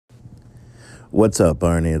What's up,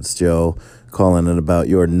 Barney? It's Joe calling in about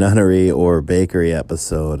your nunnery or bakery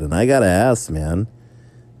episode. And I gotta ask, man,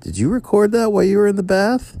 did you record that while you were in the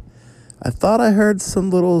bath? I thought I heard some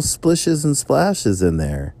little splishes and splashes in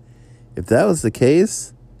there. If that was the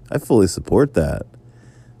case, I fully support that.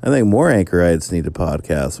 I think more anchorites need to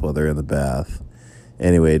podcast while they're in the bath.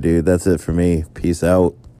 Anyway, dude, that's it for me. Peace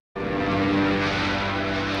out.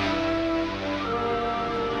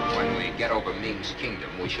 When we get over Ming's kingdom,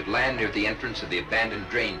 we should land near the entrance of the abandoned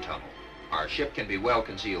drain tunnel. Our ship can be well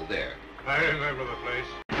concealed there. I remember the place.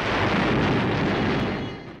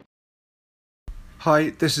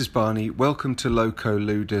 Hi, this is Barney. Welcome to Loco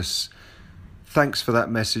Ludus. Thanks for that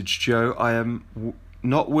message, Joe. I am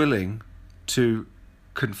not willing to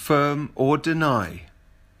confirm or deny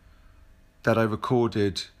that I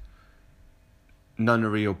recorded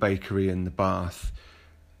nunnery or bakery in the bath.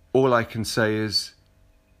 All I can say is,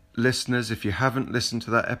 listeners, if you haven't listened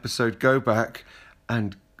to that episode, go back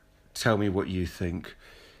and tell me what you think.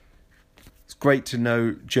 It's great to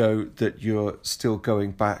know, Joe, that you're still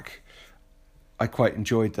going back. I quite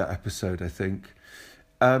enjoyed that episode, I think.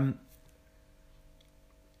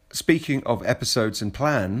 Speaking of episodes and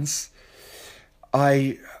plans,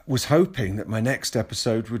 I was hoping that my next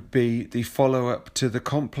episode would be the follow-up to the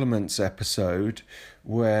compliments episode,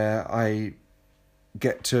 where I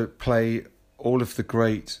get to play all of the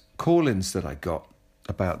great call-ins that I got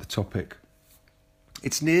about the topic.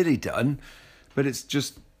 It's nearly done, but it's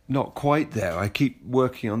just not quite there. I keep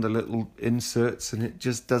working on the little inserts and it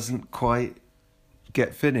just doesn't quite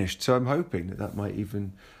get finished. So I'm hoping that might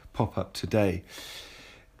even pop up today.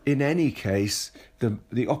 In any case,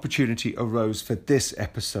 the opportunity arose for this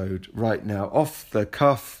episode right now, off the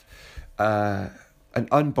cuff, an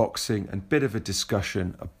unboxing and bit of a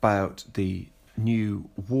discussion about the new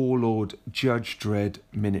Warlord Judge Dredd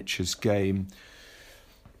miniatures game.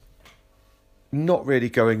 Not really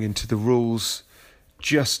going into the rules,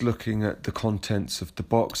 just looking at the contents of the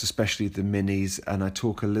box, especially the minis, and I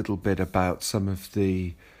talk a little bit about some of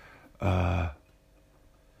the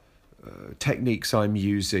techniques I'm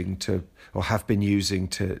using or have been using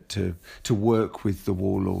to work with the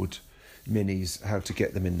Warlord minis, how to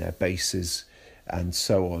get them in their bases and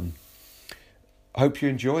so on. I hope you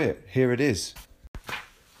enjoy it. Here it is.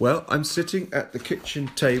 Well, I'm sitting at the kitchen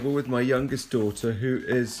table with my youngest daughter, who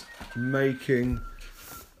is making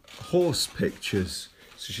horse pictures.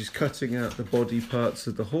 So she's cutting out the body parts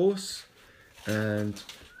of the horse, and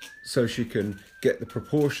so she can get the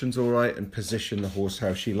proportions all right and position the horse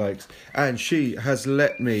how she likes. And she has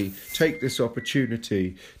let me take this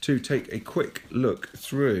opportunity to take a quick look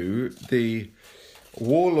through the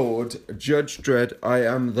Warlord Judge Dredd I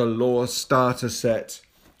Am the Law starter set,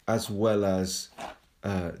 as well as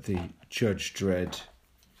the Judge Dredd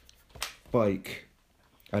bike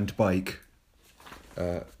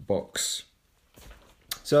box.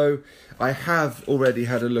 So I have already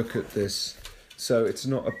had a look at this. So it's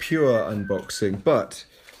not a pure unboxing, but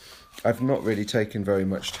I've not really taken very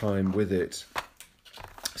much time with it.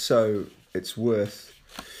 So it's worth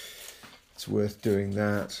doing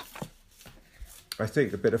that. I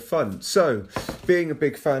think a bit of fun. So, being a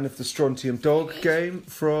big fan of the Strontium Dog game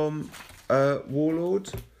from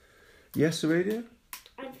Warlord. Yes, Aurelia?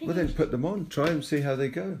 Well, then put them on. Try and see how they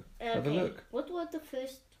go. Okay. Have a look. What was the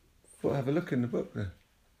first? Well, have a look in the book there.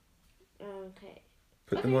 Okay.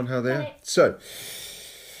 Put them on how they are. So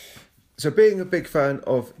being a big fan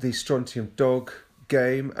of the Strontium Dog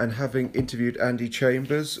game and having interviewed Andy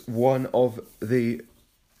Chambers, one of the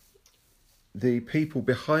people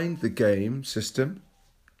behind the game system,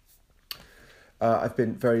 I've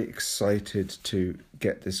been very excited to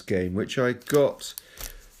get this game, which I got.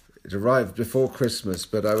 It arrived before Christmas,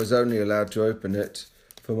 but I was only allowed to open it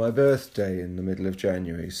for my birthday in the middle of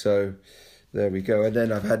January. So there we go. And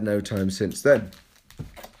then I've had no time since then.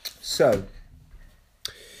 So,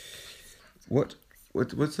 what's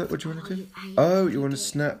that? What do you want to do? Oh, you want to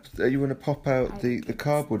snap? You want to pop out the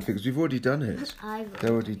cardboard figures? We've already done it.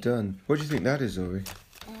 They're already done. What do you think that is, Ori?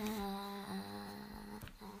 I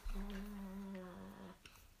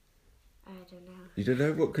don't know. You don't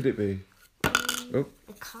know? What could it be? Oh,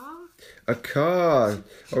 A car? a card.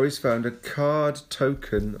 Ori's found a card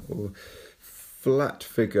token or flat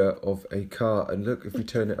figure of a car. And look, if we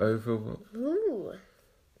turn it over, what? Ooh.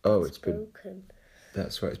 Oh, it's been Broken.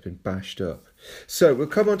 That's right, it's been bashed up. So we'll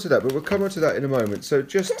come on to that, but we'll come on to that in a moment. So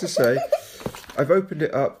just to say, I've opened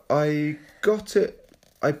it up. I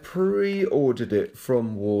pre-ordered it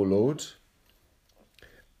from Warlord.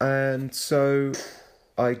 And so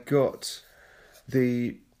I got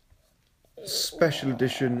the special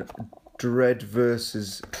edition Dredd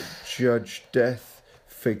versus Judge Death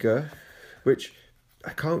figure which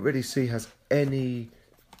I can't really see has any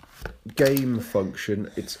game function.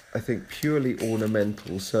 It's, I think, purely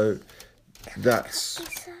ornamental. So that's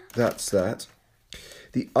that.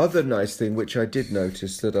 The other nice thing, which I did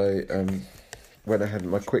notice that I when I had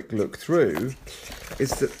my quick look through, is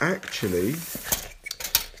that actually,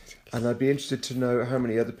 and I'd be interested to know how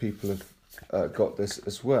many other people have got this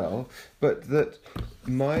as well, but that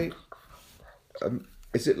my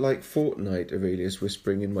is it like Fortnite, Aurelia's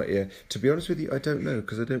whispering in my ear? To be honest with you, I don't know,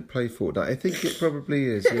 because I don't play Fortnite. I think it probably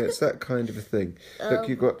is. Yeah, it's that kind of a thing. Look,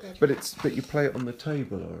 you got, but you play it on the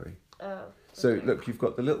table, Ori. Oh. So look, you've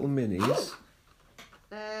got the little minis,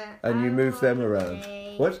 and you move them around.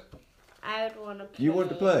 What? I would want to play. You want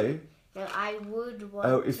to play? No, I would want.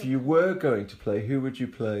 Oh, if you were going to play, who would you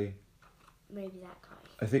play? Maybe that guy.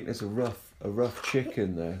 I think there's a rough chick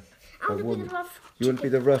in there. I want to be the rough. You want to be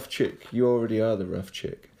the rough chick? You already are the rough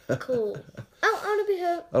chick. Cool. Oh, I want to be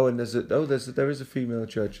her. Oh, and there is a female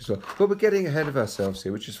judge as well. But we're getting ahead of ourselves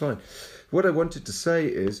here, which is fine. What I wanted to say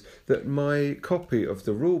is that my copy of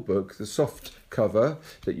the rule book, the soft cover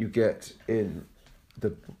that you get in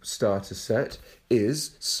the starter set,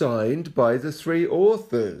 is signed by the 3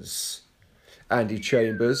 authors: Andy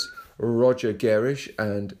Chambers, Roger Gerish,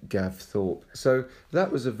 and Gav Thorpe. So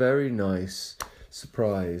that was a very nice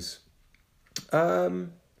surprise.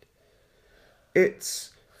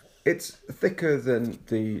 It's thicker than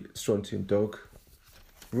the Strontium Dog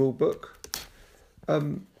rule book.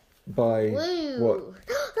 By Woo. what?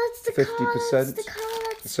 That's the 50%? Car, that's the car,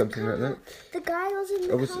 that's Something the like car. that. The guy was in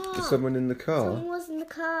the Oh, was car. someone in the car? Someone was in the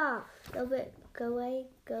car. Go away.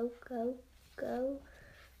 Go.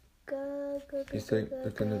 You think go,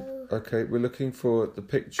 they're gonna? go. Okay, we're looking for the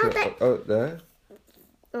picture. Oh, there. Oh, there.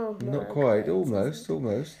 Oh, Not no, quite. okay. Almost.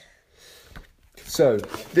 So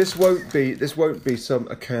this won't be some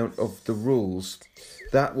account of the rules.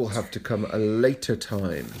 That will have to come at a later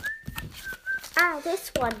time.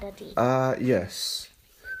 This one, Daddy. Yes.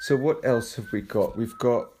 So what else have we got? We've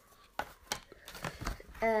got.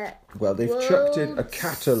 Well, they've chucked in a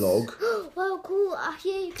catalogue. Well, cool.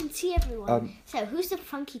 Here you can see everyone. So, who's the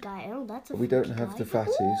funky guy? Oh, that's a We funky don't have guy. the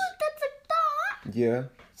fatties. Ooh, that's a dog. Yeah.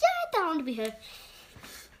 Yeah, that one to be her.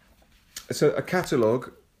 So a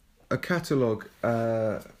catalogue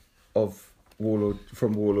of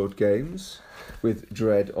Warlord Games with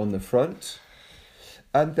Dread on the front,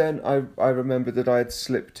 and then I remember that I had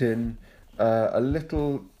slipped in a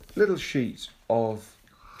little sheet of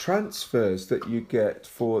transfers that you get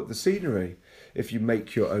for the scenery if you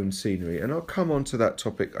make your own scenery, and I'll come on to that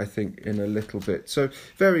topic I think in a little bit. So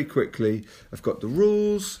very quickly, I've got the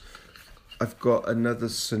rules, I've got another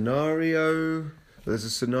scenario. There's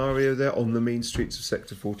a scenario there on the mean streets of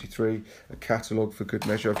Sector 43, a catalogue for good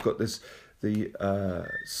measure. I've got the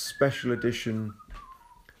special edition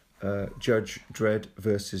Judge Dredd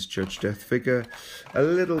versus Judge Death figure, a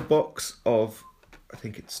little box of, I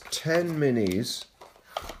think it's 10 minis.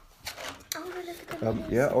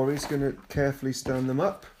 Yeah, Ori's going to carefully stand them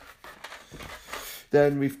up.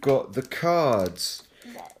 Then we've got the cards,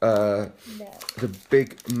 the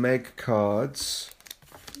big Meg cards,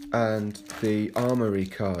 and the Armory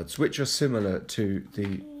cards, which are similar to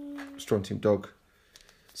the Strontium Dog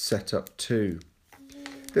setup too.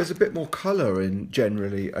 There's a bit more colour in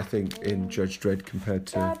generally, I think, in Judge Dredd compared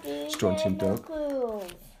to Strontium Dog.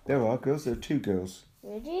 There are girls. There are 2 girls.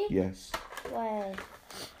 Really? Yes. Wow.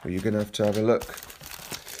 Well, you're going to have a look.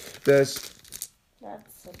 There's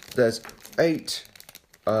 8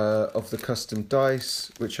 of the custom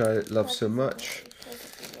dice, which I love so much,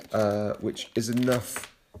 which is enough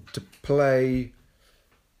to play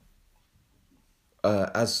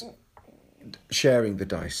as sharing the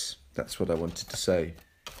dice. That's what I wanted to say.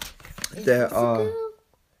 There are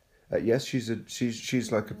yes, she's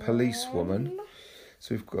like a policewoman.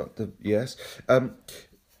 So we've got the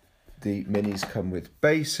the minis come with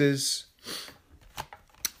bases.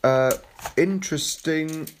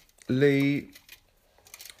 Interestingly,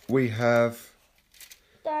 we have.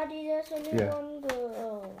 Daddy, there's only one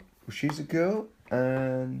girl. Well, she's a girl,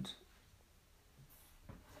 and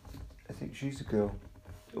I think she's a girl,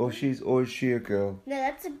 or is she a girl? No,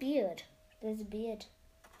 that's a beard. There's a beard.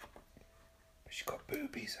 But she's got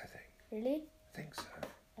boobies, I think. Really? I think so.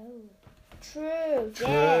 Oh. True. True.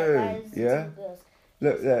 Yeah. That is Yeah. 2 girls.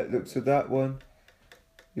 Look there. Look, so that one.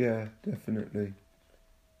 Yeah, definitely.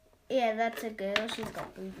 Yeah, that's a girl. She's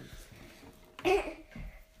got boobies.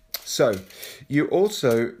 So, you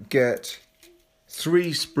also get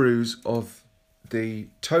 3 sprues of the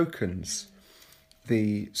tokens,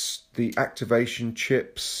 the activation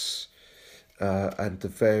chips, and the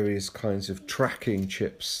various kinds of tracking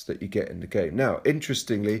chips that you get in the game. Now,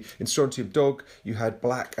 interestingly, in Strontium Dog, you had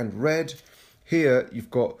black and red. Here,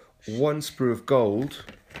 you've got 1 sprue of gold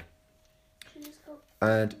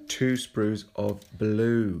and 2 sprues of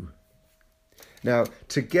blue. Now,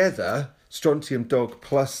 together, Strontium Dog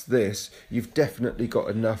plus this, you've definitely got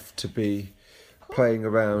enough to be playing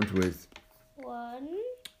around with.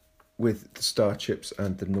 With the star chips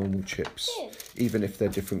and the normal chips, even if they're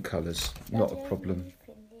different colours, not a problem.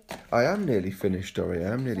 I am nearly finished, Ori, I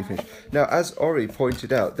am nearly finished. Now, as Ori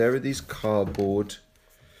pointed out, there are these cardboard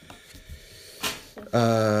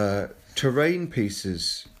terrain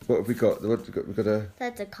pieces. What have we got? We've got a...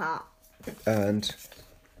 That's a car. And...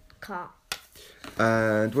 Car.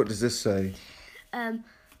 And what does this say?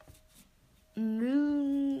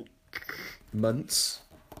 Moon... Munts.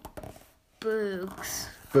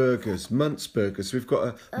 Burgers. Muntz Burgers. We've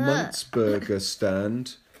got a Muntz Burger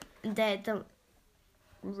stand. They're the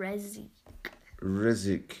Rezik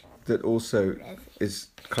that also is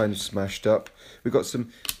kind of smashed up. We've got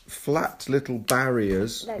some flat little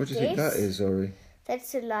barriers. Like what do you think that is, Ori?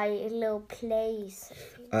 That's like a little place.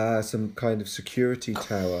 Some kind of security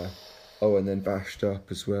tower. Oh, and then bashed up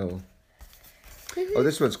as well. Oh,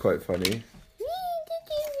 this one's quite funny.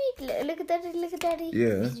 Look at that.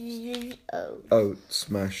 Yeah. Oh. Oh,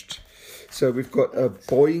 smashed. So we've got a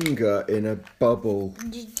boinga in a bubble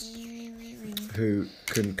who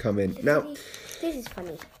can come in. Now, this is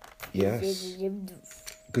funny. yes.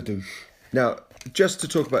 Gadoosh. Now, just to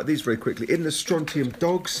talk about these very quickly, in the Strontium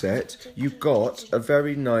Dog set, you've got a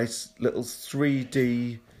very nice little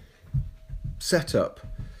 3D setup.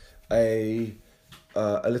 A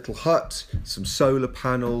little hut, some solar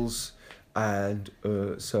panels, and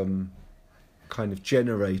some kind of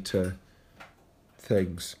generator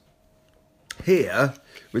things. Here,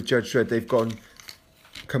 with Judge Dredd, they've gone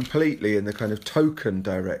completely in the kind of token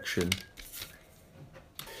direction.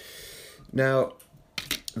 Now,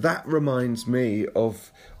 that reminds me of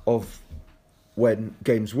when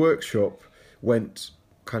Games Workshop went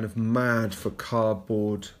kind of mad for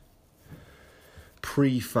cardboard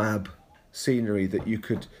prefab scenery that you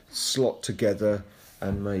could slot together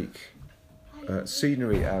and make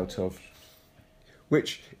scenery out of,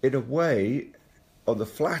 which in a way on the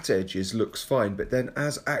flat edges looks fine, but then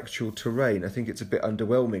as actual terrain I think it's a bit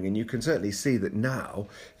underwhelming, and you can certainly see that now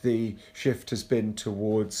the shift has been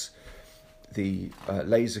towards the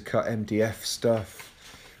laser cut MDF stuff,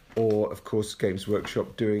 or of course Games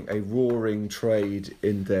Workshop doing a roaring trade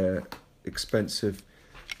in their expensive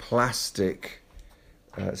plastic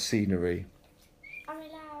scenery. Are we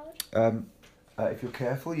allowed? If you're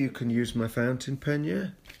careful, you can use my fountain pen, yeah?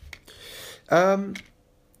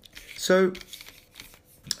 So,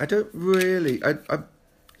 I don't really...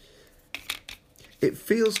 it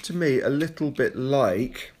feels to me a little bit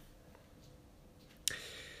like...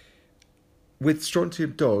 With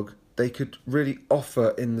Strontium Dog, they could really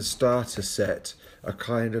offer in the starter set a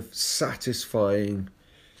kind of satisfying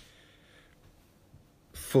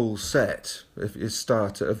full set, a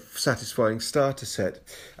satisfying starter set.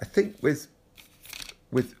 I think with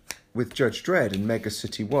Judge Dredd and Mega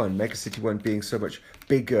City 1 being so much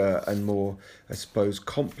bigger and more, I suppose,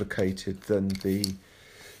 complicated than the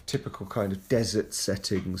typical kind of desert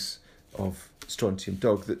settings of Strontium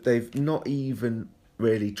Dog, that they've not even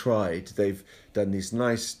really tried. They've done these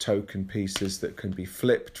nice token pieces that can be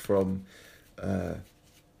flipped from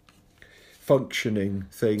functioning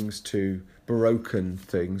things to broken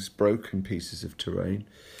pieces of terrain.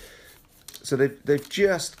 So they've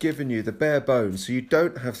just given you the bare bones, so you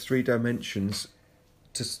don't have 3 dimensions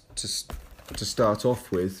to start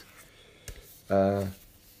off with the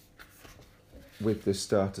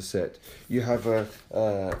starter set. You have a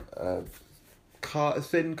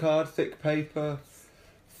thin card, thick paper,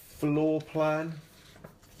 floor plan,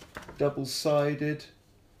 double-sided.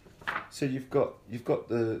 So you've got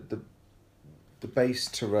the base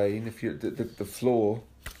terrain, if you the floor,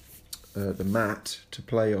 the mat to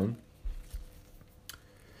play on.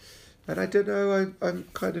 And I don't know, I'm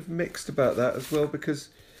kind of mixed about that as well, because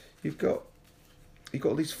you've got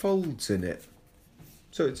all these folds in it.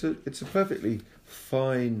 So it's a perfectly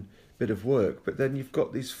fine bit of work, but then you've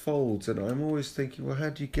got these folds, and I'm always thinking, well, how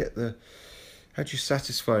do you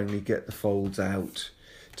satisfyingly get the folds out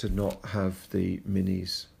to not have the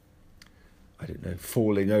minis, I don't know,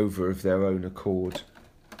 falling over of their own accord.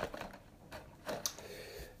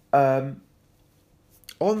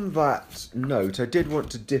 On that note, I did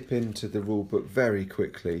want to dip into the rulebook very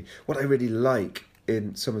quickly. What I really like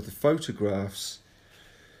in some of the photographs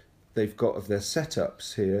they've got of their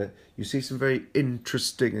setups here, you see some very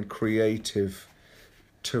interesting and creative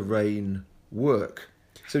terrain work.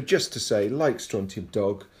 So just to say, like Strontium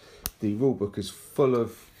Dog, the rulebook is full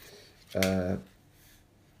of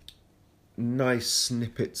nice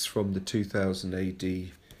snippets from the 2000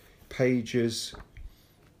 AD pages,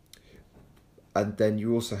 and then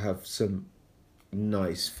you also have some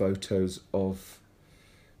nice photos of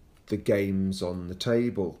the games on the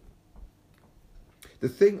table. The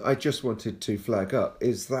thing I just wanted to flag up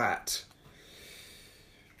is that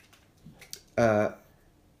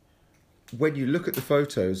when you look at the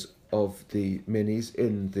photos of the minis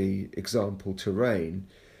in the example terrain,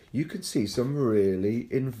 you can see some really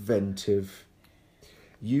inventive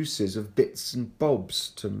uses of bits and bobs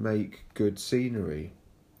to make good scenery.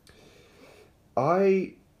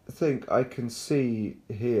 I think I can see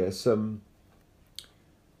here some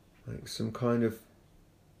kind of,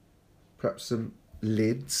 perhaps some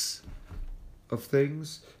lids of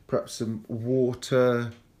things, perhaps some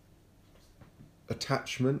water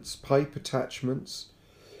attachments, pipe attachments,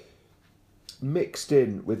 mixed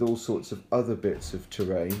in with all sorts of other bits of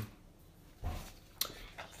terrain.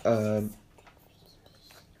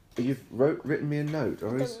 You've written me a note,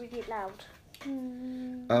 or is... Don't read it loud.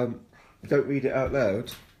 Don't read it out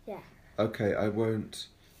loud? Yeah. Okay, I won't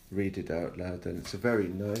read it out loud then. It's a very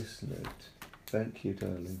nice note. Thank you,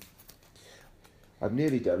 darling. I'm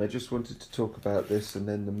nearly done. I just wanted to talk about this and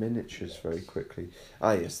then the miniatures very quickly.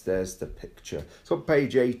 Ah, yes, there's the picture. So on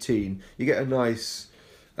page 18, you get a nice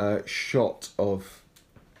shot of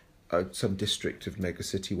some district of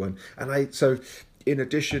Megacity 1. And so in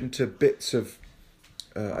addition to bits of,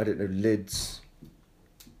 lids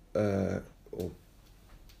or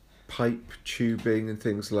pipe tubing and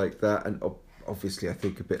things like that, and obviously I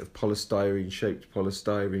think a bit of polystyrene, shaped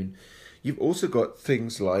polystyrene, you've also got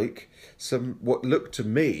things like what look to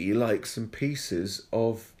me like some pieces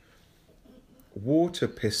of water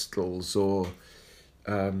pistols or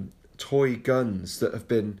toy guns that have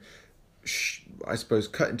been, I suppose,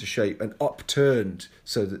 cut into shape and upturned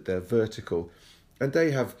so that they're vertical. And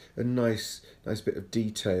they have a nice bit of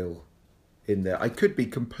detail in there. I could be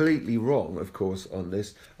completely wrong, of course, on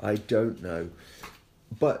this. I don't know.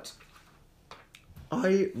 But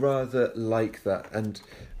I rather like that, and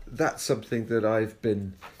that's something that I've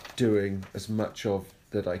been doing as much of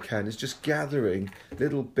that I can, is just gathering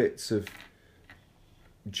little bits of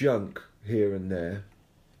junk here and there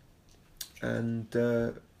and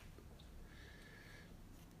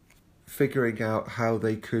figuring out how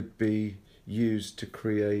they could be used to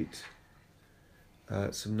create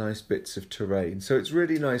some nice bits of terrain. So it's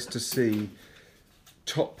really nice to see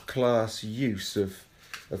top class use of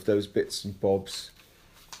those bits and bobs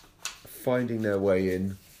finding their way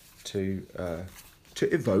in to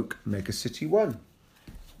evoke Megacity 1.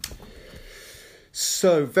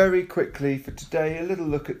 So very quickly for today, a little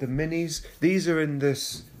look at the minis. These are in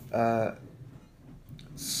this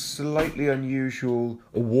slightly unusual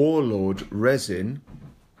Warlord resin,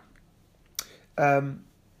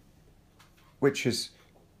 which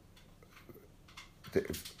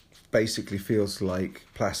basically feels like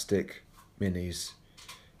plastic minis,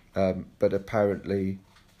 but apparently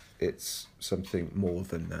it's something more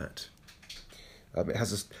than that. It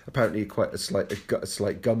has apparently quite a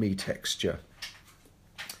slight gummy texture.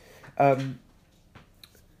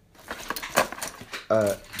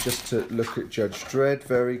 Just to look at Judge Dredd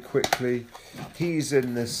very quickly, he's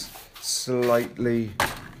in this slightly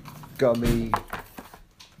gummy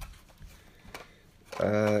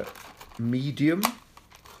medium,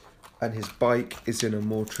 and his bike is in a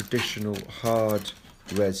more traditional hard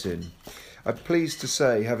resin. I'm pleased to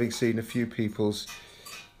say, having seen a few people's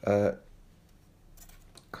kind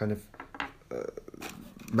of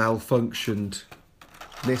malfunctioned,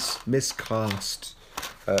 miscast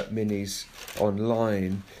minis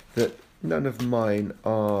online, that none of mine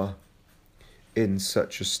are in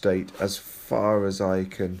such a state as far as I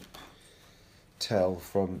can tell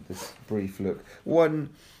from this brief look. One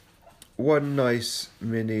nice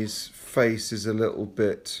mini's face is a little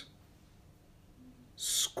bit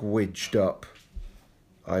squidged up,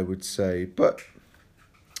 I would say, but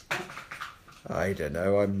I don't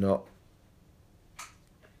know, I'm not.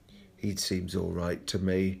 He seems all right to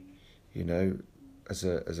me, you know. As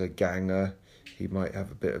a ganger, he might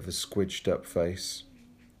have a bit of a squidged up face.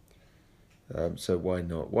 So why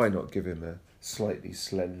not? Why not give him a slightly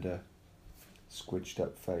slender, squidged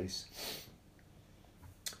up face?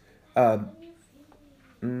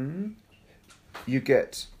 You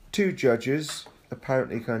get two judges,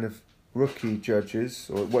 apparently kind of rookie judges,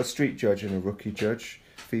 or a street judge and a rookie judge,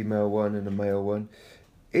 female one and a male one.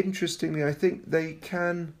 Interestingly, I think they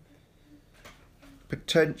can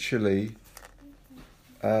potentially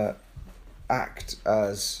act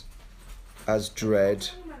as as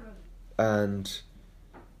Dredd, and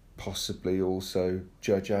possibly also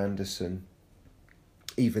Judge Anderson,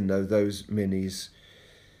 even though those minis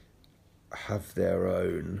have their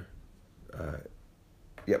own.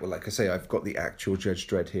 Like I say, I've got the actual Judge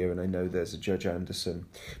Dredd here, and I know there's a Judge Anderson.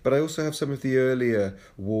 But I also have some of the earlier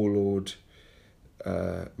Warlord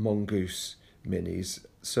Mongoose minis.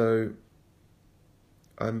 So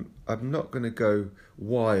I'm not going to go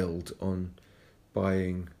wild on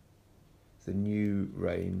buying the new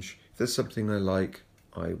range. If there's something I like,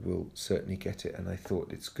 I will certainly get it. And I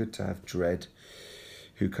thought it's good to have Dredd,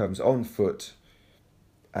 who comes on foot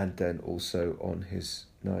and then also on his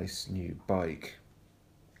nice new bike.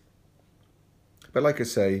 But like I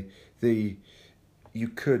say, you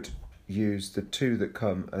could use the two that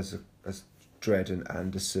come as Dredd and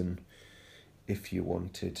Anderson if you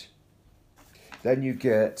wanted. Then you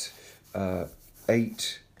get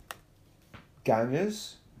 8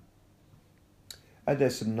 gangers. And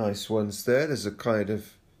there's some nice ones there. There's a kind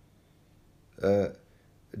of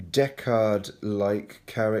Deckard-like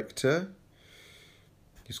character.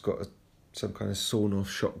 He's got some kind of sawn-off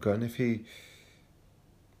shotgun.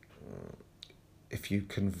 If you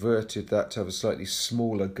converted that to have a slightly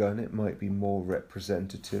smaller gun, it might be more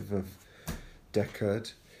representative of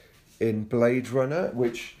Deckard. In Blade Runner,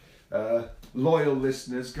 which loyal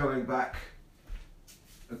listeners going back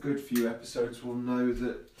a good few episodes will know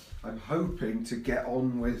that I'm hoping to get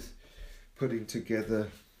on with putting together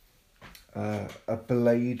a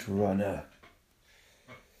Blade Runner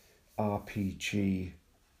RPG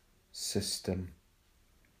system.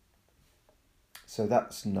 So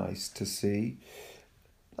that's nice to see.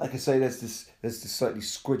 Like I say, there's this slightly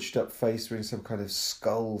squidged up face wearing some kind of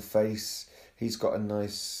skull face. He's got a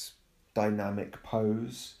nice dynamic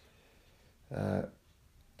pose. The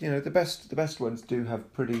best ones do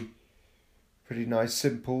have pretty nice,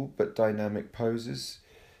 simple but dynamic poses,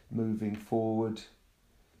 moving forward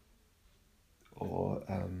or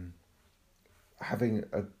having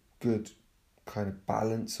a good kind of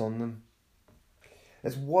balance on them.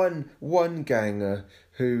 There's one ganger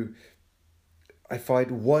who I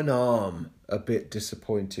find one arm a bit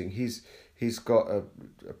disappointing. He's got a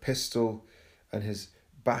pistol, and his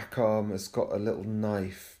back arm has got a little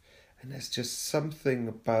knife, and there's just something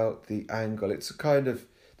about the angle. It's a kind of,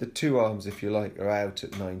 the two arms, if you like, are out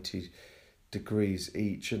at 90 degrees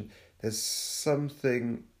each, and there's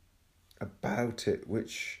something about it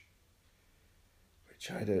which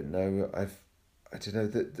I don't know. I don't know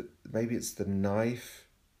that maybe it's the knife.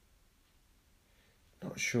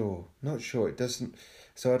 Not sure. It doesn't.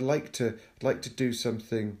 So I'd like to do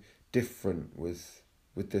something different with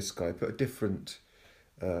this guy. Put a different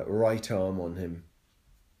right arm on him,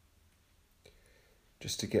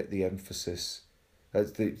 just to get the emphasis.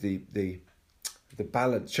 The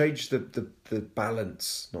balance. Change the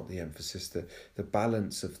balance, not the emphasis. The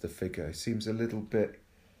balance of the figure. It seems a little bit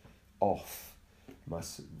off.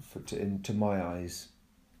 To my eyes.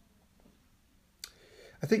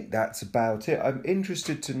 I think that's about it. I'm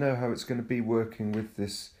interested to know how it's going to be working with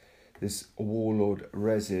this Warlord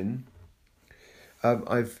resin.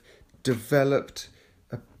 I've developed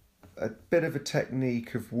a bit of a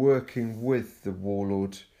technique of working with the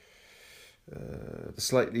Warlord, the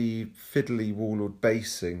slightly fiddly Warlord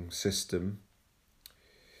basing system,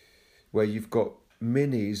 where you've got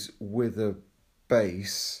minis with a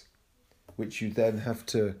base, which you then have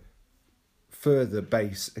to further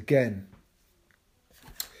base again.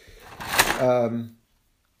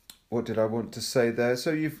 What did I want to say there?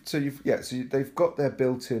 So they've got their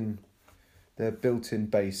built-in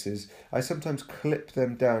bases. I sometimes clip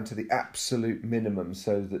them down to the absolute minimum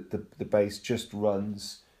so that the base just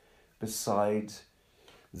runs beside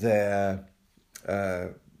their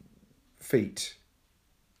feet.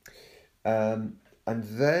 And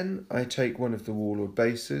then I take one of the Warlord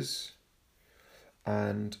bases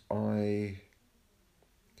and I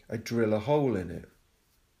drill a hole in it.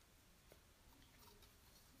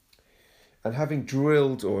 And having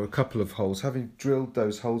drilled, or a couple of holes, having drilled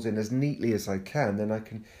those holes in as neatly as I can, then I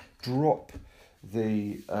can drop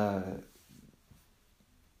the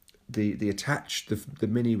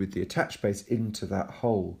mini with the attached base into that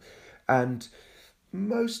hole. And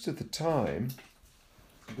most of the time,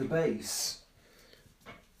 the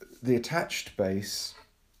attached base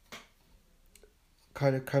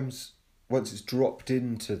kind of comes, once it's dropped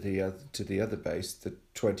into the other base, the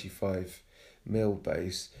 25mm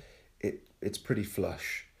base, it's pretty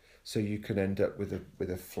flush, so you can end up with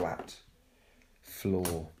a flat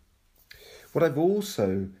floor. What I've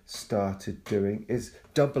also started doing is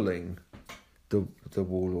doubling the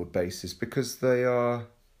Warlord bases, because they are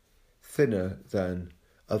thinner than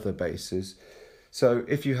other bases. So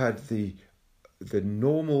if you had the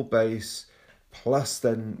normal base plus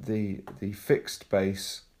then the fixed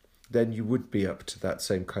base, then you would be up to that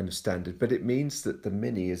same kind of standard. But it means that the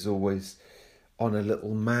Mini is always on a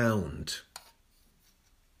little mound.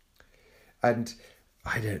 And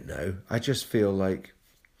I don't know, I just feel like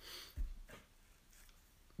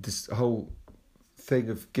this whole thing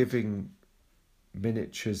of giving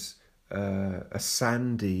miniatures a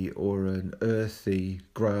sandy or an earthy,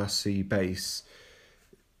 grassy base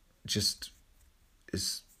just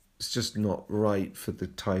is, it's just not right for the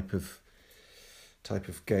type of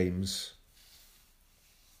games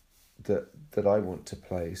that I want to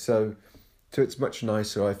play. So it's much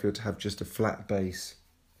nicer, I feel, to have just a flat base.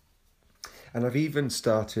 And I've even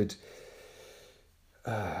started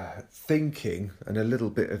thinking, and a little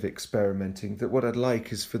bit of experimenting, that what I'd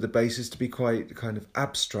like is for the bases to be quite kind of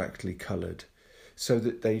abstractly coloured, so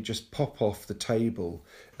that they just pop off the table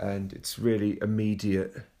and it's really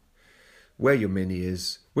immediate where your Mini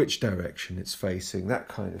is, which direction it's facing, that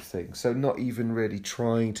kind of thing. So not even really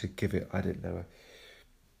trying to give it, I don't know,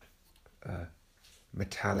 a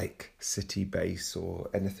metallic city base or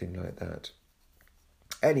anything like that.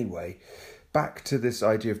 Anyway, back to this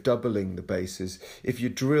idea of doubling the bases. If you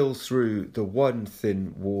drill through the one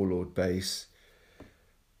thin Warlord base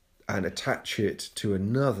and attach it to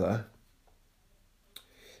another,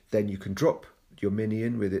 then you can drop your Mini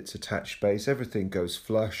in with its attached base. Everything goes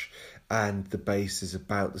flush, and the base is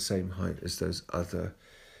about the same height as those other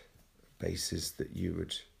bases that you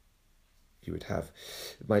would have.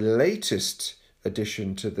 My latest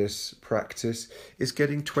addition to this practice is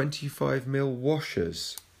getting 25mm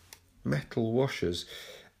washers, metal washers,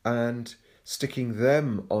 and sticking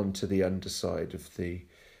them onto the underside of the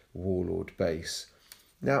Warlord base.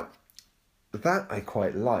 Now, that I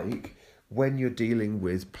quite like when you're dealing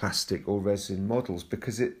with plastic or resin models,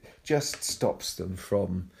 because it just stops them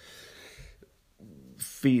from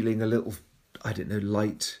feeling a little, I don't know,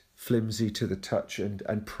 light, flimsy to the touch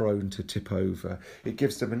and prone to tip over. It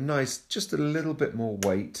gives them a nice, just a little bit more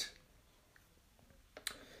weight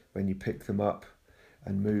when you pick them up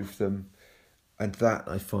and move them, and that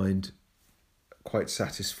I find quite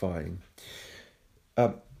satisfying.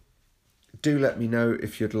 Do let me know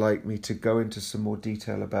if you'd like me to go into some more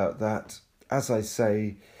detail about that. As I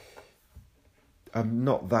say, I'm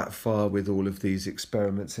not that far with all of these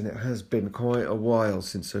experiments, and it has been quite a while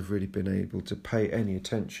since I've really been able to pay any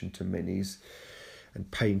attention to minis and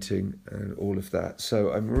painting and all of that.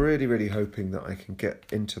 So I'm really, really hoping that I can get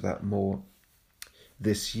into that more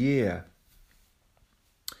this year.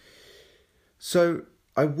 So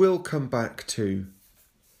I will come back to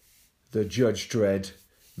the Judge Dredd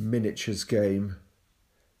miniatures game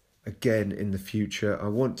again in the future. I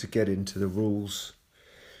want to get into the rules.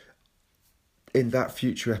 In that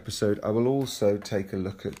future episode, I will also take a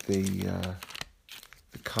look at the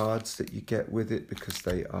cards that you get with it, because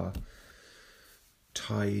they are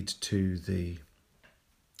tied to the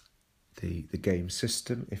game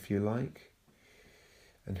system, if you like.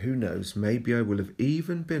 And who knows, maybe I will have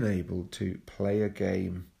even been able to play a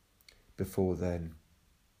game before then.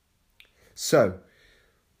 So,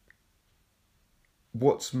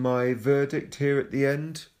 what's my verdict here at the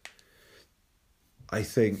end? I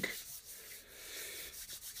think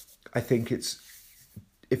it's,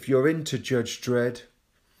 if you're into Judge Dredd,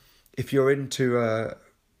 if you're into a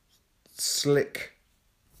slick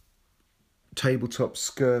tabletop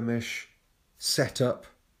skirmish setup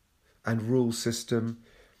and rule system,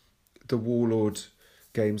 the Warlord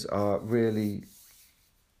games are really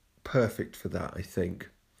perfect for that, I think.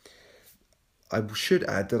 I should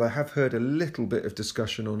add that I have heard a little bit of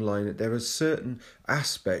discussion online that there are certain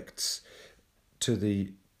aspects to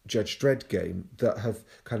the Judge Dredd game that have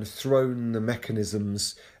kind of thrown the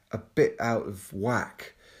mechanisms a bit out of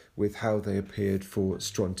whack with how they appeared for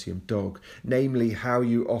Strontium Dog, namely how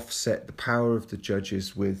you offset the power of the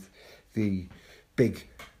judges with the big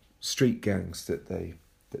street gangs that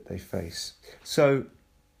they face. So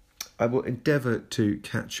I will endeavour to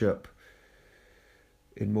catch up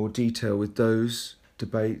in more detail with those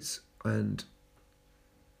debates and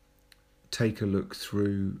take a look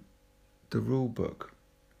through the rule book.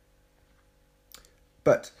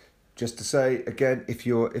 But just to say again, if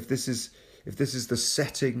this is the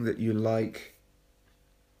setting that you like,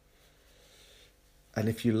 and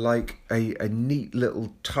if you like a neat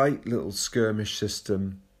little, tight little skirmish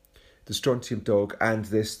system, the Strontium Dog and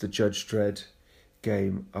the Judge Dredd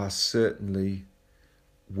game are certainly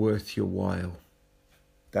worth your while.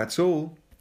 That's all.